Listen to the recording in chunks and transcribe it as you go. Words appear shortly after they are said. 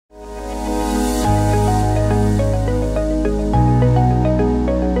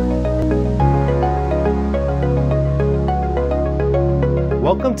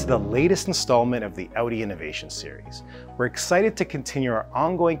to the latest installment of the Audi Innovation Series. We're excited to continue our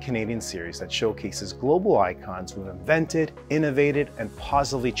ongoing Canadian series that showcases global icons who have invented, innovated, and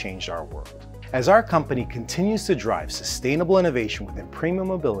positively changed our world. As our company continues to drive sustainable innovation within premium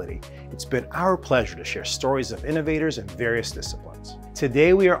mobility, it's been our pleasure to share stories of innovators in various disciplines.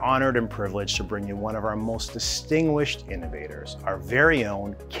 Today, we are honored and privileged to bring you one of our most distinguished innovators, our very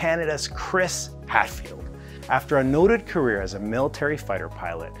own Canada's Chris Hadfield. After a noted career as a military fighter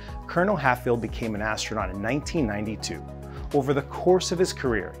pilot, Colonel Hadfield became an astronaut in 1992. Over the course of his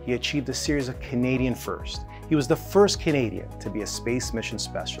career, he achieved a series of Canadian firsts. He was the first Canadian to be a space mission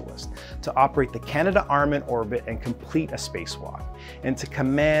specialist, to operate the Canadarm in orbit and complete a spacewalk, and to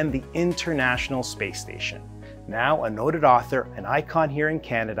command the International Space Station. Now a noted author, an icon here in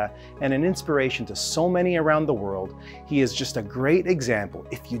Canada, and an inspiration to so many around the world, he is just a great example.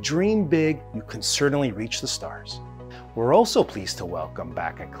 If you dream big, you can certainly reach the stars. We're also pleased to welcome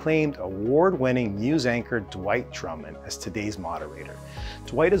back acclaimed award-winning news anchor Dwight Drummond as today's moderator.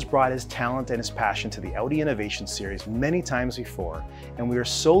 Dwight has brought his talent and his passion to the Audi Innovation Series many times before, and we are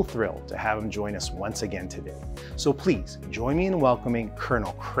so thrilled to have him join us once again today. So please join me in welcoming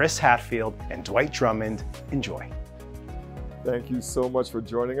Colonel Chris Hadfield and Dwight Drummond. Enjoy. Thank you so much for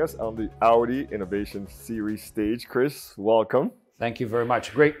joining us on the Audi Innovation Series stage. Chris, welcome. Thank you very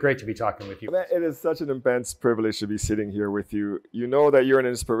much. Great to be talking with you. It is such an immense privilege to be sitting here with you. You know that you're an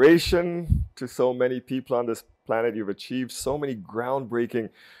inspiration to so many people on this planet. You've achieved so many groundbreaking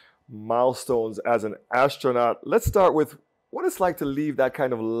milestones as an astronaut. Let's start with what it's like to leave that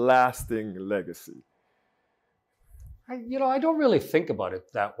kind of lasting legacy. I don't really think about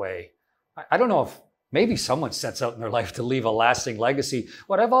it that way. I don't know if maybe someone sets out in their life to leave a lasting legacy.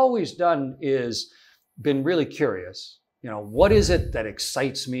 What I've always done is been really curious. What is it that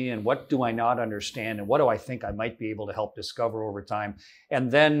excites me and what do I not understand and what do I think I might be able to help discover over time?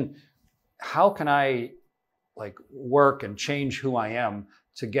 And then how can I work and change who I am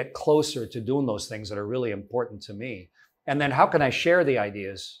to get closer to doing those things that are really important to me? And then how can I share the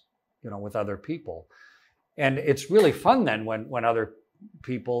ideas, with other people? And it's really fun then when other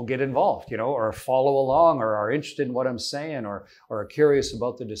people get involved, or follow along or are interested in what I'm saying or are curious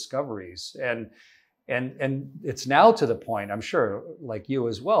about the discoveries. And it's now to the point, I'm sure, like you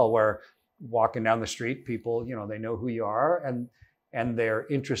as well, where walking down the street, people, they know who you are and they're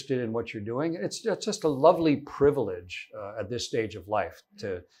interested in what you're doing. It's just a lovely privilege at this stage of life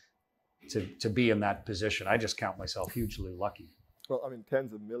to be in that position. I just count myself hugely lucky. Well,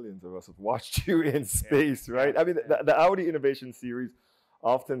 tens of millions of us have watched you in space, right? The Audi Innovation Series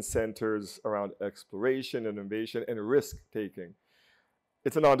often centers around exploration, innovation, and risk-taking.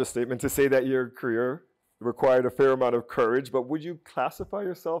 It's an understatement to say that your career required a fair amount of courage, but would you classify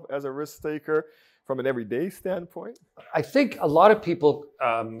yourself as a risk taker from an everyday standpoint? I think a lot of people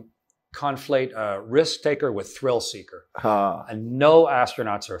conflate a risk taker with thrill seeker. And no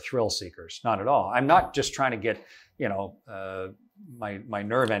astronauts are thrill seekers, not at all. I'm not just trying to get, my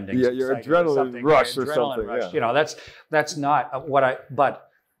nerve endings. Yeah, your adrenaline rush or something. Rush. Yeah. That's not what but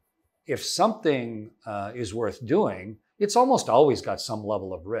if something is worth doing, it's almost always got some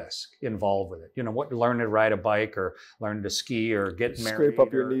level of risk involved with it. Learning to ride a bike or learning to ski or get married. Scrape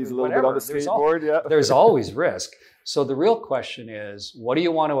up your knees a little bit on the skateboard, There's always risk. So the real question is, what do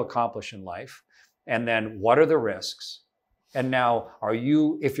you want to accomplish in life? And then what are the risks? And now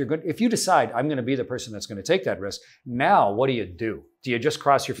if you decide I'm going to be the person that's going to take that risk, now what do you do? Do you just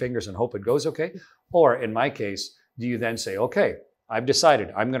cross your fingers and hope it goes okay? Or in my case, do you then say, okay, I've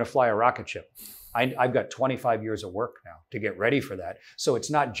decided I'm going to fly a rocket ship. I've got 25 years of work now to get ready for that. So it's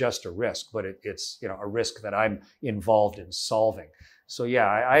not just a risk, but it's a risk that I'm involved in solving. So yeah,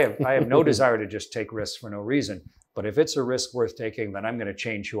 I have no desire to just take risks for no reason. But if it's a risk worth taking, then I'm going to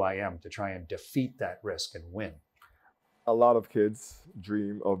change who I am to try and defeat that risk and win. A lot of kids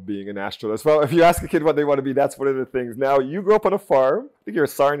dream of being an astronaut. Well, if you ask a kid what they want to be, that's one of the things. Now, you grew up on a farm. I think you're a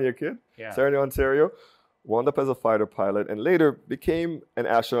Sarnia kid, Sarnia, Ontario. Wound up as a fighter pilot and later became an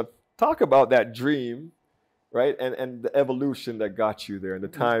astronaut. Talk about that dream, right? And the evolution that got you there and the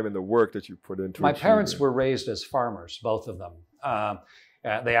time and the work that you put into it. My parents were raised as farmers, both of them.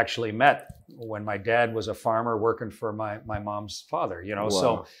 They actually met when my dad was a farmer working for my mom's father, Wow.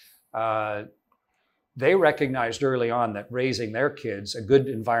 So they recognized early on that raising their kids, a good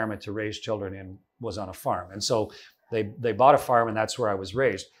environment to raise children in was on a farm. And so they bought a farm and that's where I was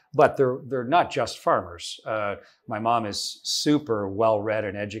raised. But they're not just farmers. My mom is super well-read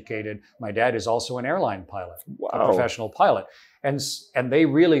and educated. My dad is also an airline pilot, a professional pilot. And they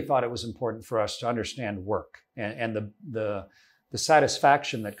really thought it was important for us to understand work and the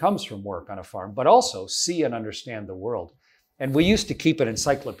satisfaction that comes from work on a farm, but also see and understand the world. And we used to keep an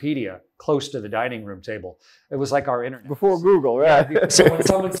encyclopedia close to the dining room table. It was like our internet. Before Google, right? Yeah, so when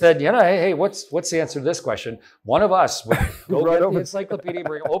someone said, hey, what's the answer to this question? One of us would go Right get over. the encyclopedia,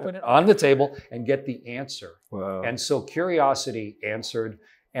 open it on the table, and get the answer. Wow. And so curiosity answered,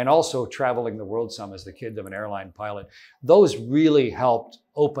 and also traveling the world some as the kid of an airline pilot. Those really helped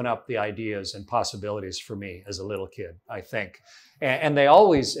open up the ideas and possibilities for me as a little kid, I think. And they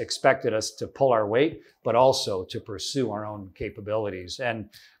always expected us to pull our weight, but also to pursue our own capabilities. And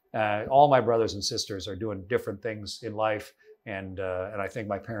all my brothers and sisters are doing different things in life. And I think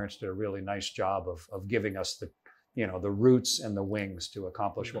my parents did a really nice job of giving us the roots and the wings to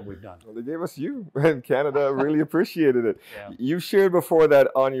accomplish what we've done. Well, they gave us you, and Canada really appreciated it. Yeah. You shared before that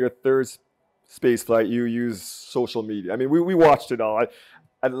on your third space flight, you used social media. I mean, we watched it all.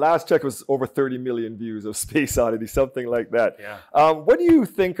 At last check, it was over 30 million views of Space Oddity, something like that. Yeah. What do you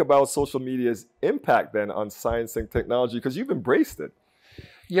think about social media's impact then on science and technology? Because you've embraced it.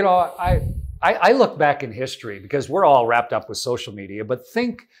 I look back in history because we're all wrapped up with social media, but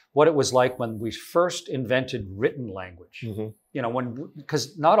think what it was like when we first invented written language.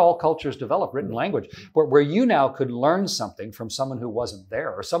 Because not all cultures develop written language, but where you now could learn something from someone who wasn't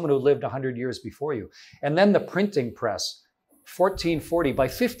there or someone who lived 100 years before you. And then the printing press, 1440, by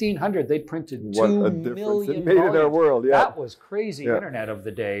 1500, they printed 2 million it made in our world. Yeah. That was crazy. Internet of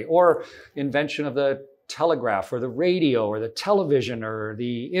the day, or invention of the telegraph or the radio or the television or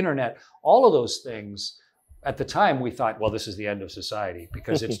the internet. All of those things, at the time we thought, well, this is the end of society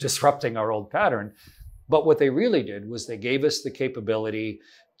because it's disrupting our old pattern. But what they really did was they gave us the capability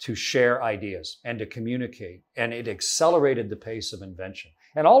to share ideas and to communicate, and it accelerated the pace of invention.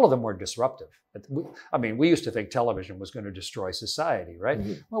 And all of them were disruptive. We used to think television was going to destroy society, right?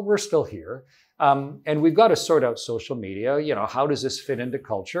 Well, we're still here. And we've got to sort out social media. How does this fit into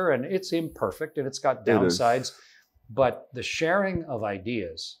culture? And it's imperfect and it's got downsides. But the sharing of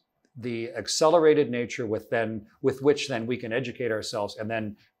ideas, the accelerated nature with which then we can educate ourselves and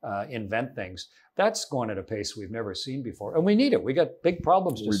then invent things, that's going at a pace we've never seen before. And we need it. We got big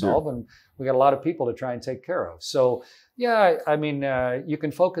problems to solve, and we got a lot of people to try and take care of. So yeah, you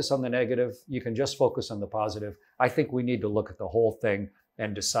can focus on the negative. You can just focus on the positive. I think we need to look at the whole thing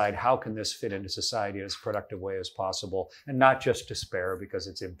and decide how can this fit into society in as productive way as possible, and not just despair because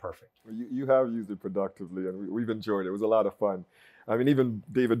it's imperfect. You have used it productively, and we've enjoyed it. It was a lot of fun. Even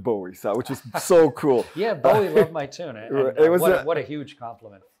David Bowie saw, which is so cool. Yeah, Bowie loved my tune. And, what a huge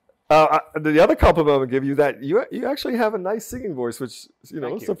compliment. The other compliment I would give you that you actually have a nice singing voice, which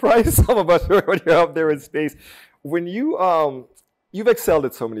surprised some of us when you're up there in space. When you've excelled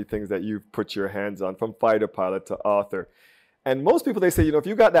at so many things that you've put your hands on, from fighter pilot to author. And most people, they say, if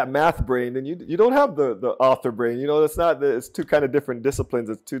you got that math brain, then you don't have the author brain. It's two kind of different disciplines.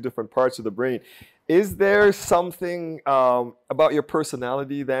 It's two different parts of the brain. Is there something about your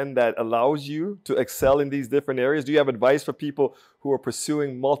personality then that allows you to excel in these different areas? Do you have advice for people who are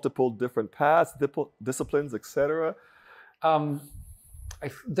pursuing multiple different paths, disciplines, etc.?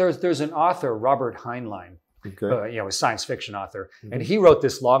 There's an author, Robert Heinlein, a science fiction author, and he wrote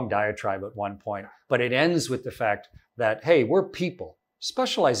this long diatribe at one point, but it ends with the fact that, hey, we're people.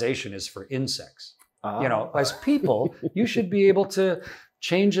 Specialization is for insects. As people, you should be able to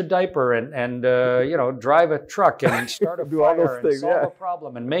change a diaper and drive a truck and start a fire and solve a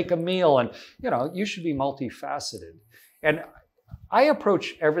problem and make a meal. And, you should be multifaceted. And I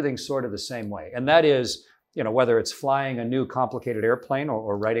approach everything sort of the same way. And that is, whether it's flying a new complicated airplane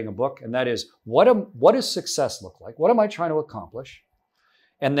or writing a book, and that is, what does success look like? What am I trying to accomplish?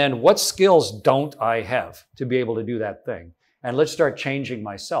 And then what skills don't I have to be able to do that thing? And let's start changing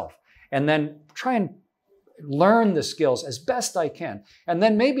myself. And then try and learn the skills as best I can. And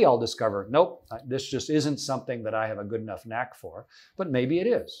then maybe I'll discover, nope, this just isn't something that I have a good enough knack for, but maybe it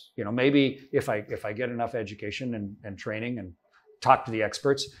is. Maybe if I get enough education and training and talk to the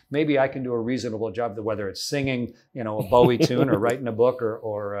experts, maybe I can do a reasonable job, whether it's singing, a Bowie tune or writing a book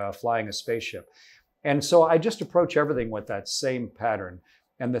or flying a spaceship. And so I just approach everything with that same pattern.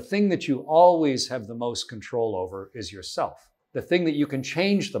 And the thing that you always have the most control over is yourself. The thing that you can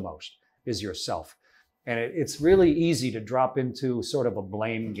change the most is yourself. And it's really easy to drop into sort of a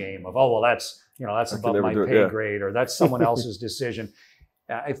blame game of, oh, well, that's above my pay grade, or that's someone else's decision.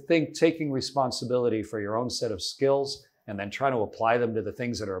 I think taking responsibility for your own set of skills and then trying to apply them to the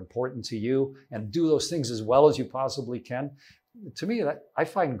things that are important to you and do those things as well as you possibly can, to me, I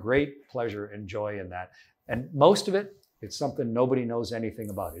find great pleasure and joy in that. And most of it, it's something nobody knows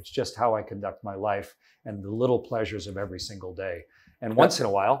anything about. It's just how I conduct my life and the little pleasures of every single day. And once in a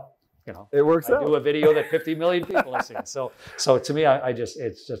while, it works out. I do a video that 50 million people have seen. So to me,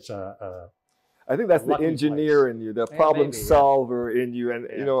 it's just I think that's the lucky engineer place. in you, the Yeah, problem maybe, yeah. solver in you. And,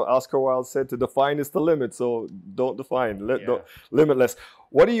 Yeah. you know, Oscar Wilde said to define is the limit. So don't define, Yeah. don't, limitless.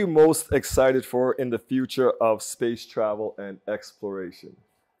 What are you most excited for in the future of space travel and exploration?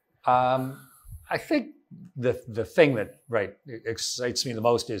 I think the thing that excites me the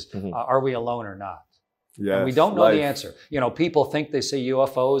most is are we alone or not? Yes, and we don't know the answer. You know, people think they say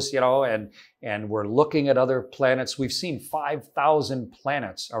UFOs, you know, and we're looking at other planets. We've seen 5,000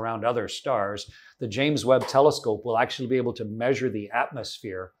 planets around other stars. The James Webb Telescope will actually be able to measure the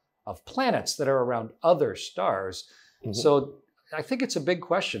atmosphere of planets that are around other stars. So I think it's a big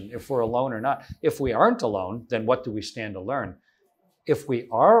question if we're alone or not. If we aren't alone, then what do we stand to learn? If we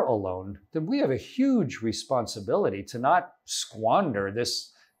are alone, then we have a huge responsibility to not squander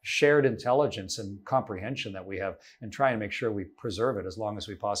this shared intelligence and comprehension that we have and try and make sure we preserve it as long as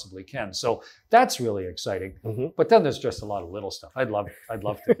we possibly can. So that's really exciting. But then there's just a lot of little stuff. I'd love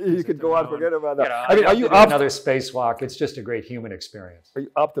to. You could go on, forget about that. You know, I mean, are you another spacewalk? It's just a great human experience. Are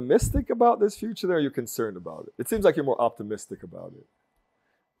you optimistic about this future, or are you concerned about it? It seems like you're more optimistic about it.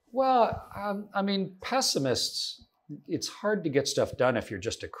 Well, I mean, pessimists, it's hard to get stuff done if you're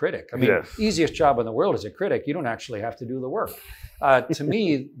just a critic. I mean, easiest job in the world as a critic, you don't actually have to do the work. To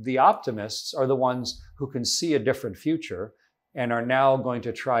me, the optimists are the ones who can see a different future and are now going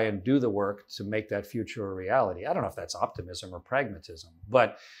to try and do the work to make that future a reality. I don't know if that's optimism or pragmatism,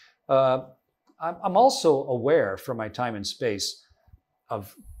 but I'm also aware from my time in space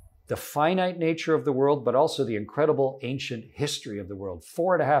of the finite nature of the world, but also the incredible ancient history of the world.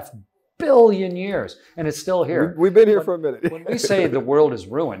 4.5 billion years, and it's still here. We've been here for a minute. When we say the world is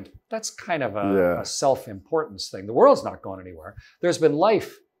ruined, that's kind of a self-importance thing. The world's not going anywhere. There's been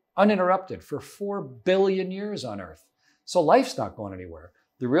life uninterrupted for 4 billion years on Earth. So life's not going anywhere.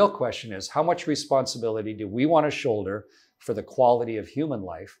 The real question is, how much responsibility do we want to shoulder for the quality of human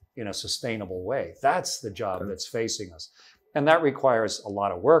life in a sustainable way? That's the job that's facing us. And that requires a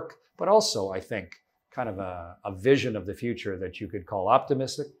lot of work, but also, I think, kind of a vision of the future that you could call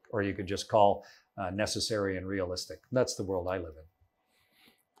optimistic, or you could just call necessary and realistic. That's the world I live in.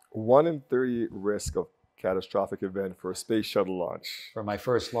 1 in 30 risk of catastrophic event for a space shuttle launch. For my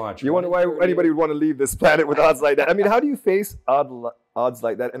first launch. You wonder why anybody would want to leave this planet with odds like that? I mean, how do you face odds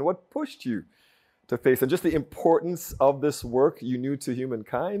like that? And what pushed you to face, and just the importance of this work you knew to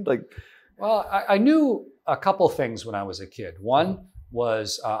humankind? Well, I knew a couple things when I was a kid. One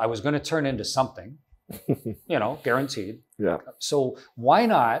was I was going to turn into something, you know, guaranteed. Yeah. So why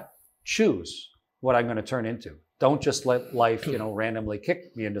not choose what I'm going to turn into? Don't just let life, you know, randomly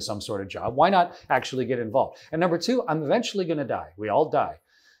kick me into some sort of job. Why not actually get involved? And number two, I'm eventually going to die. We all die.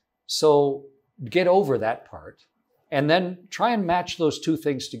 So get over that part and then try and match those two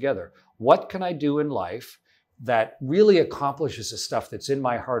things together. What can I do in life that really accomplishes the stuff that's in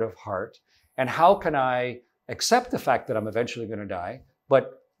my heart of heart? And how can I accept the fact that I'm eventually going to die,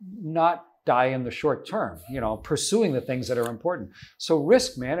 but not die in the short term, you know, pursuing the things that are important. So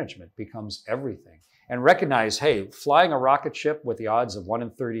risk management becomes everything. And recognize, hey, flying a rocket ship with the odds of 1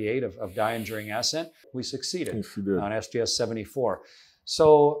 in 38 of dying during ascent, we succeeded on STS-74.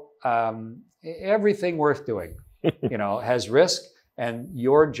 So everything worth doing, you know, has risk, and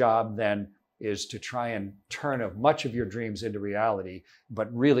your job then is to try and turn much of your dreams into reality,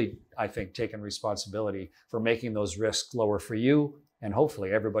 but really, I think, taking responsibility for making those risks lower for you and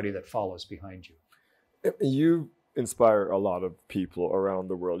hopefully everybody that follows behind you. You inspire a lot of people around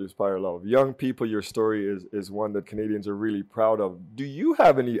the world. You inspire a lot of young people. Your story is one that Canadians are really proud of. Do you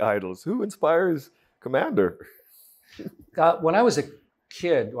have any idols? Who inspires Commander? When I was a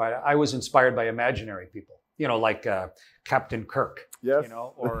kid, I was inspired by imaginary people, you know, like Captain Kirk. Yes. You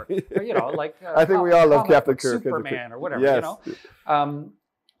know, or you know, like I think we all love Captain Kirk, Superman, or whatever. Yes. You know,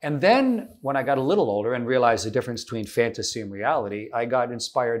 and then when I got a little older and realized the difference between fantasy and reality, I got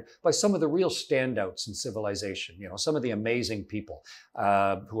inspired by some of the real standouts in civilization. You know, some of the amazing people,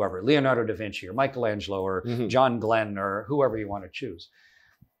 whoever, Leonardo da Vinci or Michelangelo or John Glenn or whoever you want to choose.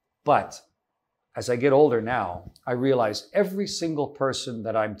 But as I get older now, I realize every single person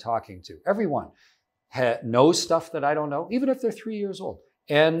that I'm talking to, everyone, knows stuff that I don't know, even if they're 3 years old.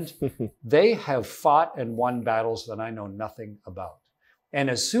 And they have fought and won battles that I know nothing about. And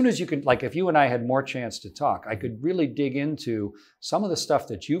as soon as you can, like if you and I had more chance to talk, I could really dig into some of the stuff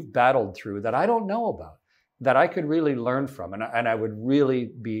that you've battled through that I don't know about, that I could really learn from, and I would really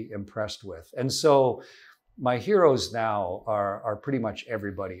be impressed with. And so my heroes now are pretty much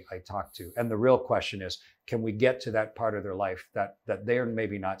everybody I talk to. And the real question is, can we get to that part of their life that they're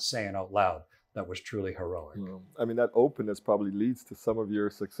maybe not saying out loud that was truly heroic? I mean, that openness probably leads to some of your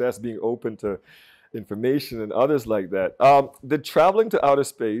success, being open to information and others like that. Did traveling to outer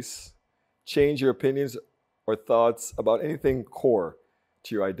space change your opinions or thoughts about anything core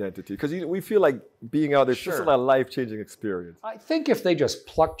to your identity? Because we feel like being out there is just a life-changing experience. I think if they just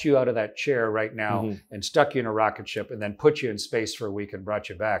plucked you out of that chair right now and stuck you in a rocket ship and then put you in space for a week and brought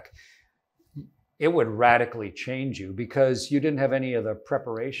you back, it would radically change you because you didn't have any of the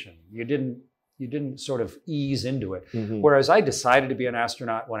preparation. You didn't sort of ease into it. Whereas I decided to be an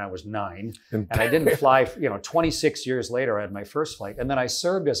astronaut when I was 9, and I didn't fly, 26 years later, I had my first flight. And then I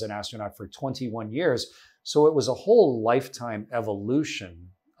served as an astronaut for 21 years. So it was a whole lifetime evolution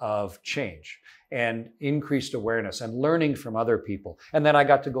of change and increased awareness and learning from other people. And then I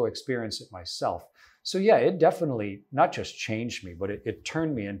got to go experience it myself. So yeah, it definitely not just changed me, but it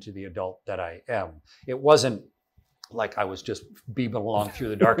turned me into the adult that I am. It wasn't like I was just beaming along through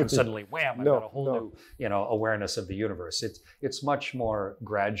the dark and suddenly, wham, I got a whole new, awareness of the universe. It's much more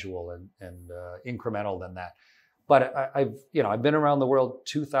gradual and incremental than that. But I've been around the world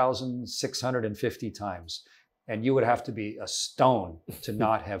 2,650 times, and you would have to be a stone to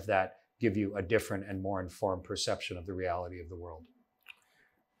not have that give you a different and more informed perception of the reality of the world.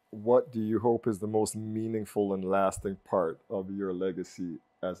 What do you hope is the most meaningful and lasting part of your legacy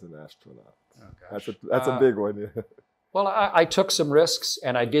as an astronaut? Oh, gosh. That's a big one. Yeah. Well, I took some risks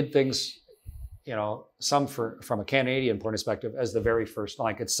and I did things, some from a Canadian perspective as the very first,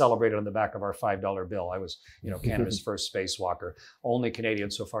 like it's celebrated on the back of our $5 bill. I was, Canada's first spacewalker, only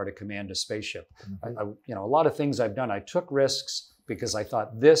Canadian so far to command a spaceship. A lot of things I've done, I took risks because I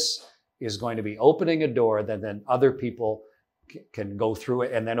thought this is going to be opening a door that then other people can go through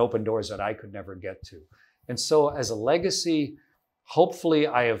it and then open doors that I could never get to. And so as a legacy, hopefully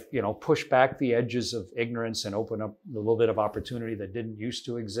I have, pushed back the edges of ignorance and opened up a little bit of opportunity that didn't used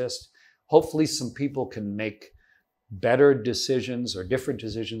to exist. Hopefully some people can make better decisions or different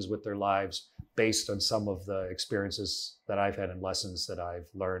decisions with their lives based on some of the experiences that I've had and lessons that I've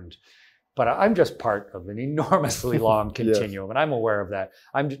learned. But I'm just part of an enormously long continuum, and I'm aware of that.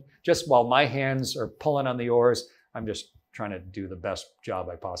 I'm just, while my hands are pulling on the oars, I'm just trying to do the best job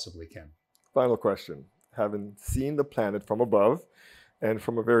I possibly can. Final question. Having seen the planet from above and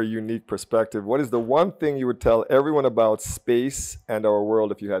from a very unique perspective, what is the one thing you would tell everyone about space and our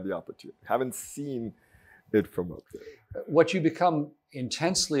world if you had the opportunity? Haven't seen it from up there. What you become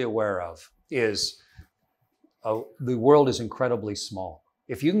intensely aware of is the world is incredibly small.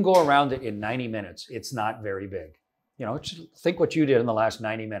 If you can go around it in 90 minutes, it's not very big. Think what you did in the last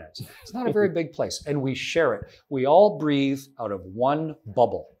 90 minutes. It's not a very big place, and we share it. We all breathe out of one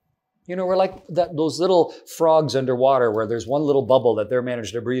bubble. We're like those little frogs underwater where there's one little bubble that they're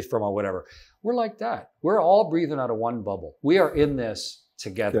managed to breathe from or whatever. We're like that. We're all breathing out of one bubble. We are in this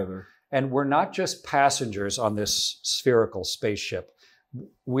together. And we're not just passengers on this spherical spaceship.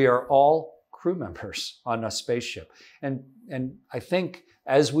 We are all crew members on a spaceship. And I think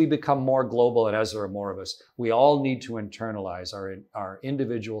as we become more global and as there are more of us, we all need to internalize our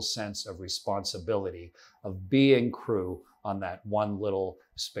individual sense of responsibility of being crew on that one little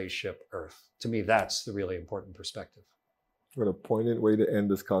spaceship Earth. To me, that's the really important perspective. What a poignant way to end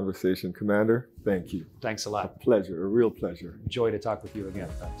this conversation. Commander, thank you. Thanks a lot. A pleasure, a real pleasure. Joy to talk with you again.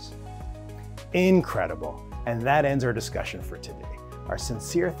 Thanks. Incredible. And that ends our discussion for today. Our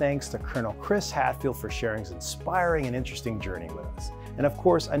sincere thanks to Colonel Chris Hadfield for sharing his inspiring and interesting journey with us. And of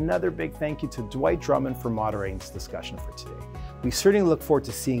course, another big thank you to Dwight Drummond for moderating this discussion for today. We certainly look forward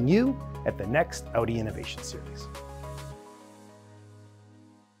to seeing you at the next Audi Innovation Series.